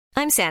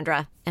I'm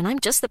Sandra, and I'm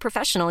just the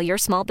professional your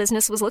small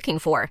business was looking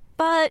for.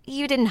 But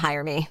you didn't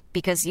hire me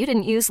because you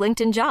didn't use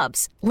LinkedIn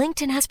Jobs.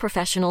 LinkedIn has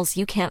professionals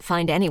you can't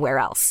find anywhere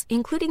else,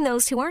 including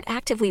those who aren't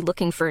actively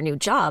looking for a new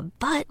job,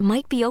 but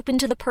might be open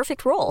to the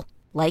perfect role,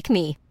 like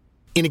me.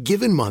 In a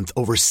given month,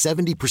 over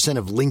 70%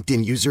 of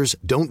LinkedIn users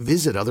don't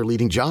visit other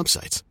leading job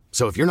sites.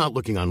 So if you're not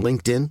looking on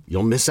LinkedIn,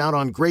 you'll miss out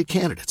on great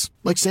candidates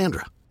like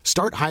Sandra.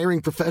 Start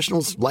hiring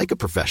professionals like a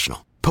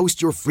professional.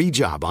 Post your free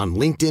job on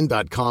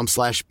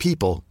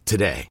linkedin.com/people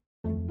today.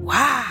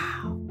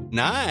 Wow.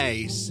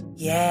 Nice.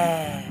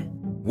 Yeah.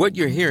 What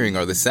you're hearing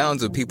are the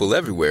sounds of people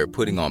everywhere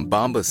putting on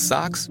Bombas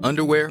socks,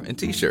 underwear, and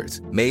T-shirts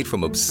made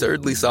from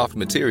absurdly soft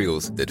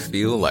materials that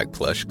feel like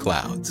plush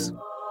clouds.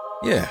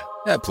 Yeah,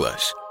 that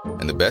plush.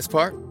 And the best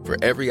part?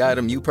 For every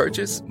item you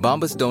purchase,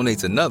 Bombas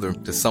donates another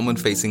to someone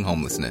facing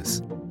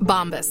homelessness.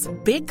 Bombas.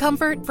 Big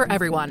comfort for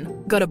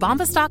everyone. Go to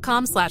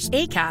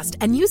bombas.com/ACAST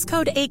and use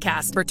code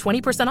ACAST for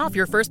 20% off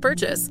your first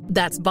purchase.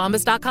 That's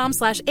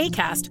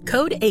bombas.com/ACAST.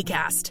 Code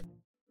ACAST.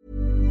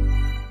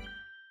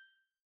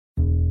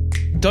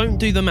 Don't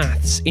do the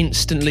maths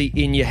instantly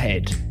in your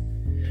head.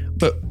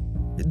 But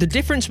the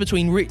difference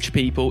between rich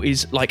people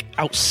is like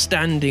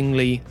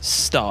outstandingly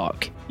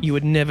stark. You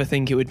would never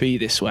think it would be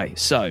this way.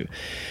 So,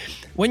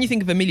 when you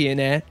think of a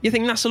millionaire, you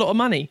think that's a lot of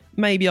money.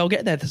 Maybe I'll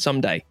get there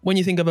someday. When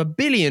you think of £1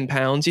 billion,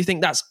 you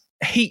think that's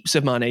heaps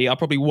of money. I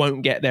probably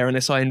won't get there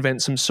unless I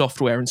invent some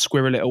software and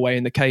squirrel it away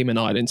in the Cayman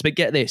Islands. But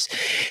get this,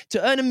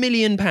 to earn £1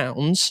 million,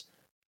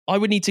 I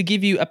would need to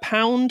give you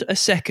 £1 a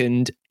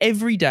second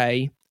every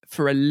day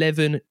for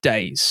 11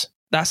 days.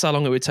 That's how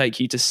long it would take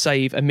you to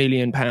save £1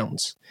 million.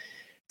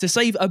 To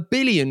save £1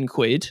 billion,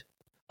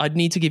 I'd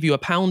need to give you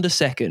 £1 a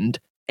second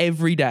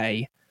every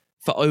day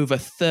for over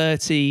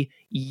 30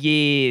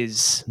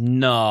 years.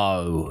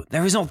 No,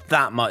 there is not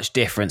that much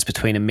difference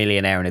between a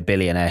millionaire and a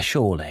billionaire,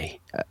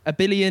 surely. A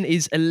billion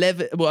is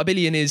 11. Well, a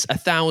billion is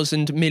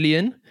 1,000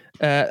 million.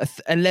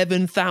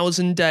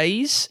 11,000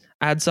 days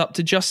adds up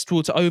to just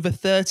to over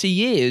 30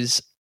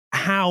 years.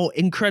 How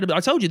incredible.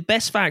 I told you, the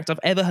best fact I've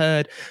ever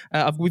heard.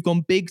 We've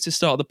gone big to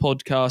start the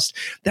podcast.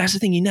 That's the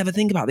thing. You never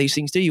think about these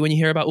things, do you? When you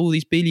hear about all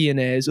these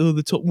billionaires,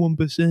 the top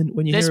 1%.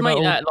 When you Let's hear about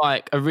make that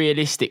like a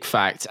realistic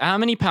fact. How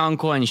many pound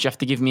coins do you have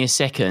to give me a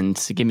second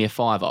to give me a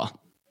fiver?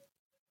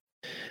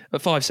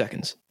 At 5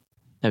 seconds.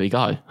 There we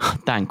go.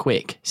 Damn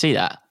quick. See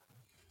that?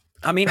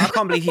 I mean, I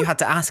can't believe you had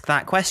to ask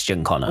that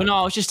question, Connor. Well, no,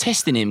 I was just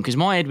testing him because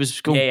my head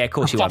was Yeah, of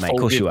course you were, mate. Of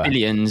course you were.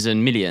 Billions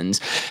and millions.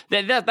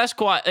 That's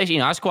quite,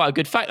 that's quite a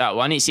good fact. That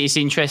one. It's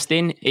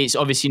interesting. It's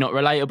obviously not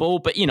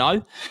relatable, but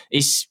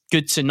it's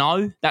good to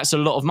know. That's a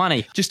lot of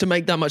money. Just to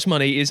make that much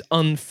money is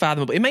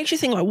unfathomable. It makes you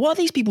think, like, what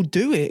are these people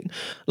doing?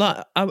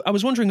 Like, I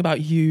was wondering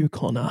about you,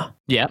 Connor.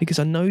 Yeah, because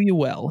I know you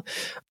well.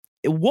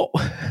 What?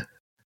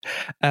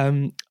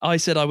 I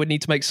said I would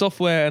need to make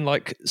software and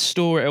like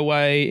store it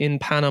away in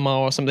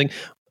Panama or something.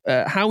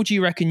 How do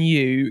you reckon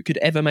you could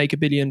ever make £1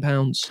 billion?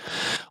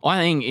 I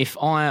think if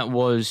I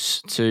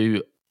was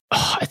to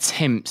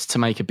attempt to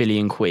make £1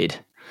 billion,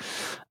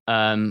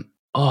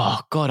 oh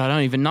God, I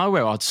don't even know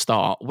where I'd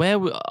start. I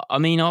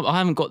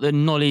haven't got the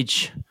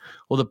knowledge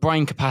or the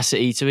brain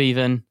capacity to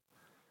even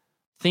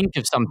think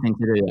of something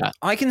to do that.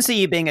 I can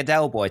see you being a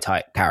Del Boy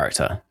type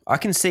character. I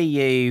can see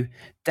you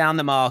down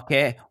the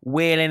market,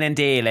 wheeling and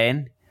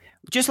dealing.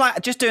 Just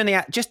doing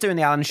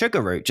the Alan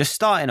Sugar route, just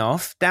starting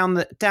off down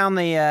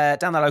the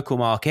local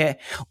market.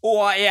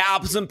 Oh yeah,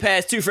 apples and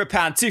pears, two for a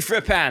pound,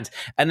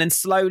 and then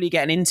slowly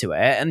getting into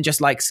it and just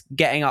like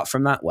getting up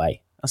from that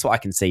way. That's what I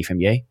can see from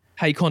you.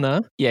 Hey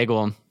Connor, yeah, go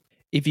on.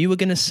 If you were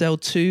going to sell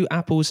 2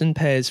 apples and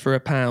pears for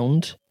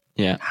 £1,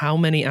 yeah, how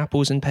many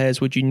apples and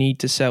pears would you need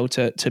to sell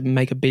to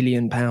make £1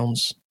 billion?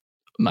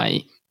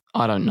 Mate,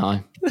 I don't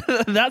know.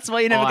 That's why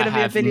you're never going to be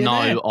a billionaire.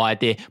 I have no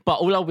idea. But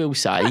all I will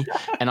say,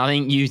 and I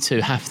think you two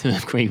have to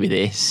agree with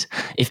this,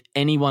 if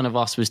any one of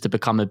us was to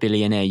become a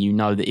billionaire, you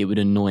know that it would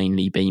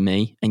annoyingly be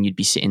me, and you'd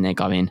be sitting there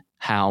going,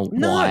 how,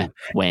 why,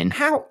 when?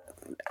 How?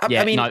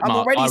 I'm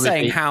already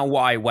saying how,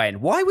 why,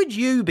 when. Why would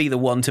you be the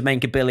one to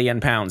make £1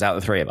 billion out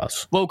of the three of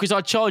us? Well, because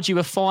I'd charge you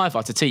a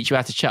fiver to teach you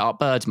how to chat up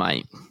birds,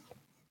 mate.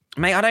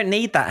 Mate, I don't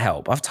need that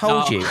help. I've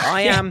told you.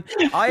 I have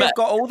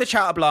got all the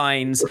chat up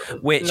lines,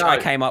 which I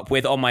came up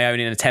with on my own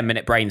in a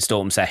 10-minute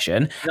brainstorm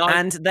session,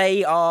 and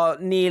they are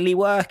nearly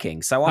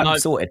working. So I'm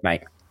sorted,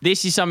 mate.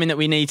 This is something that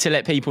we need to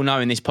let people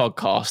know in this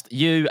podcast.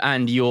 You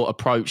and your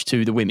approach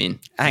to the women.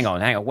 Hang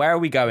on. Where are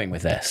we going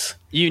with this?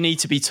 You need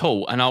to be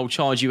taught, and I'll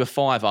charge you a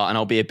fiver, and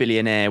I'll be a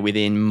billionaire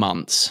within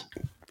months.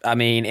 I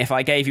mean, if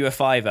I gave you a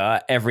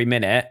fiver every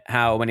minute,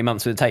 how many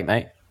months would it take,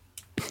 mate?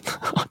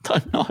 I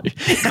don't know.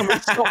 Can we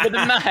stop with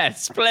the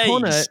maths, please?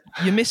 Connor,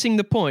 you're missing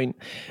the point.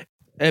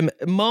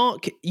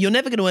 Mark, you're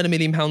never going to earn £1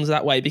 million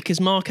that way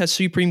because Mark has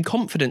supreme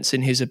confidence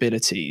in his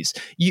abilities.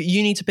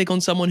 You need to pick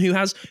on someone who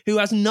has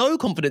no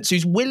confidence,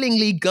 who's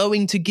willingly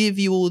going to give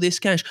you all this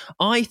cash.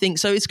 I think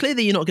so. It's clear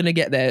that you're not going to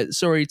get there.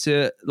 Sorry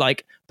to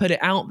put it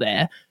out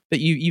there, but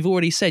you've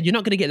already said you're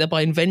not going to get there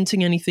by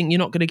inventing anything. You're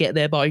not going to get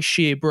there by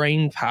sheer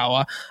brain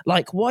power.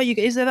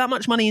 Is there that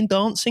much money in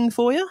dancing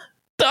for you?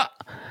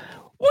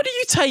 What do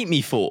you take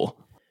me for?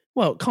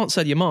 Well, can't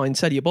sell your mind,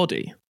 sell your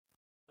body.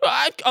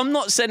 I'm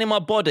not selling my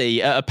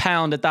body at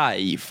 £1 a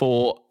day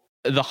for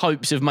the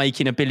hopes of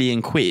making £1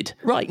 billion.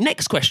 Right,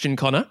 next question,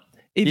 Connor.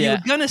 If you're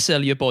going to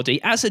sell your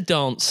body as a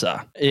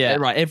dancer,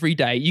 right, every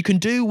day, you can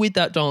do with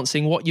that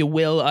dancing what you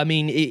will. I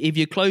mean, if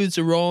your clothes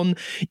are on,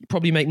 you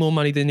probably make more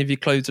money than if your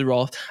clothes are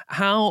off.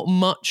 How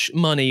much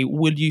money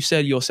would you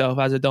sell yourself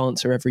as a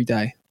dancer every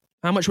day?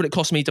 How much would it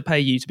cost me to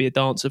pay you to be a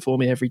dancer for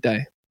me every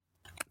day?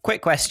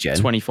 Quick question.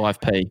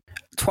 25p.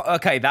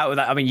 Okay,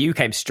 I mean, you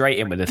came straight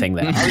in with the thing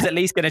there. I was at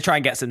least going to try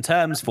and get some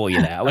terms for you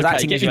there. I was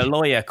acting as your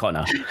lawyer,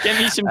 Connor. Give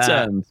me some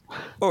terms.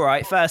 All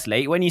right.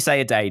 Firstly, when you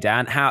say a day,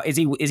 Dan, how is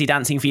he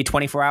dancing for you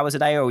 24 hours a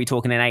day, or are we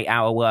talking an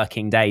 8-hour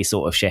working day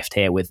sort of shift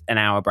here with an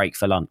hour break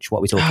for lunch? What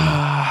are we talking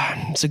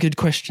about? It's a good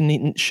question.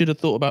 He should have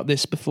thought about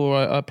this before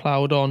I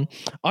ploughed on.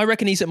 I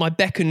reckon he's at my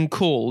beck and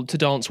call to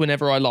dance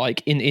whenever I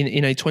like in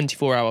a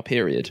 24-hour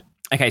period.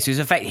 Okay, so he's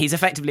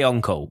effectively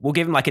on call. We'll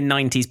give him like a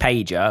 90s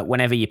pager.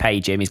 Whenever you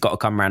page him, he's got to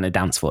come around and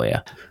dance for you.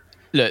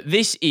 Look,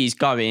 this is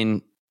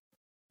going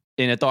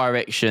in a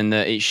direction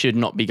that it should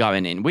not be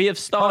going in. We have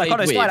started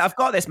it's fine. I've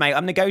got this, mate.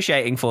 I'm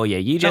negotiating for you.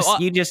 You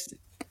just...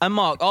 And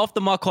Mark, after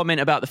my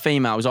comment about the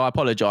females, I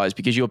apologise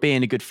because you're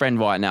being a good friend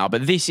right now,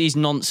 but this is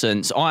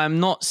nonsense. I am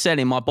not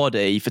selling my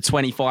body for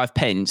 25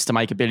 pence to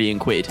make £1 billion.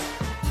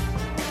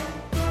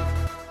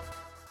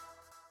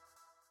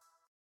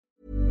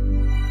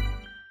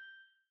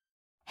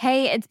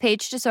 Hey, it's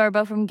Paige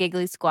DeSorbo from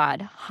Giggly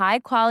Squad. High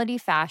quality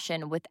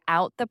fashion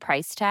without the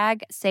price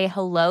tag. Say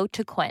hello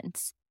to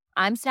Quince.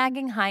 I'm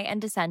snagging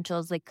high-end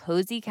essentials like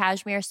cozy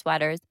cashmere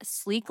sweaters,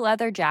 sleek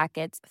leather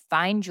jackets,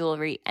 fine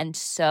jewelry, and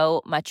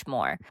so much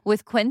more.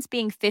 With Quince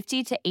being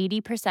 50 to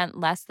 80%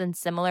 less than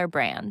similar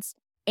brands.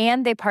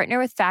 And they partner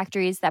with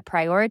factories that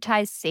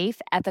prioritize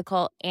safe,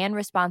 ethical, and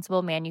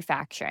responsible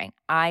manufacturing.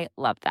 I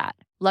love that.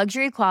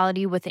 Luxury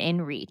quality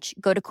within reach.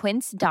 Go to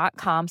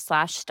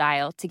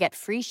quince.com/style to get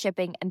free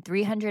shipping and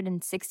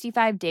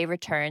 365-day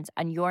returns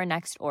on your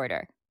next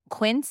order.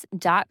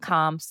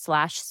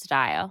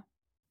 Quince.com/style.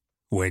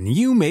 When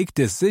you make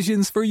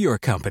decisions for your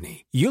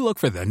company, you look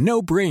for the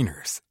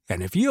no-brainers.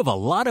 And if you have a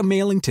lot of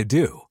mailing to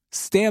do,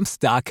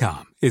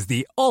 Stamps.com is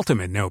the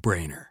ultimate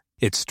no-brainer.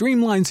 It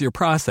streamlines your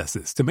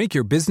processes to make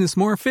your business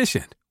more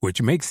efficient,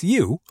 which makes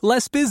you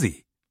less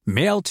busy.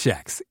 Mail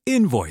checks,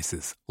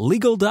 invoices,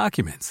 legal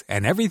documents,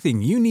 and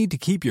everything you need to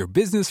keep your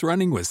business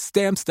running with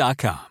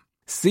Stamps.com.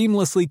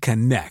 Seamlessly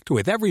connect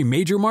with every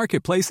major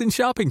marketplace and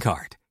shopping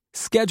cart.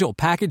 Schedule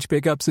package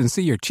pickups and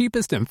see your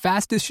cheapest and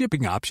fastest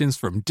shipping options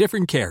from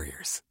different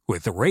carriers.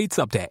 With rates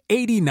up to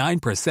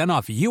 89%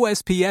 off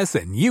USPS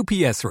and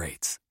UPS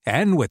rates.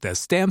 And with the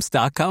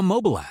Stamps.com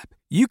mobile app,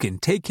 you can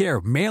take care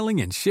of mailing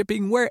and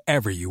shipping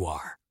wherever you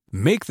are.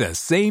 Make the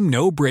same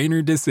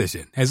no-brainer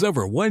decision as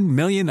over 1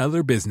 million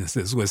other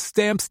businesses with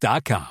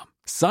Stamps.com.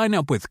 Sign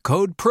up with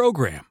code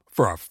PROGRAM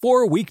for a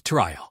 4-week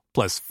trial,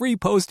 plus free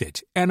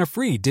postage and a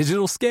free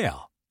digital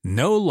scale.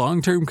 No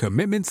long-term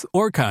commitments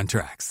or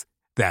contracts.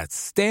 That's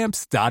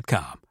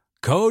Stamps.com.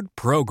 Code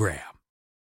PROGRAM.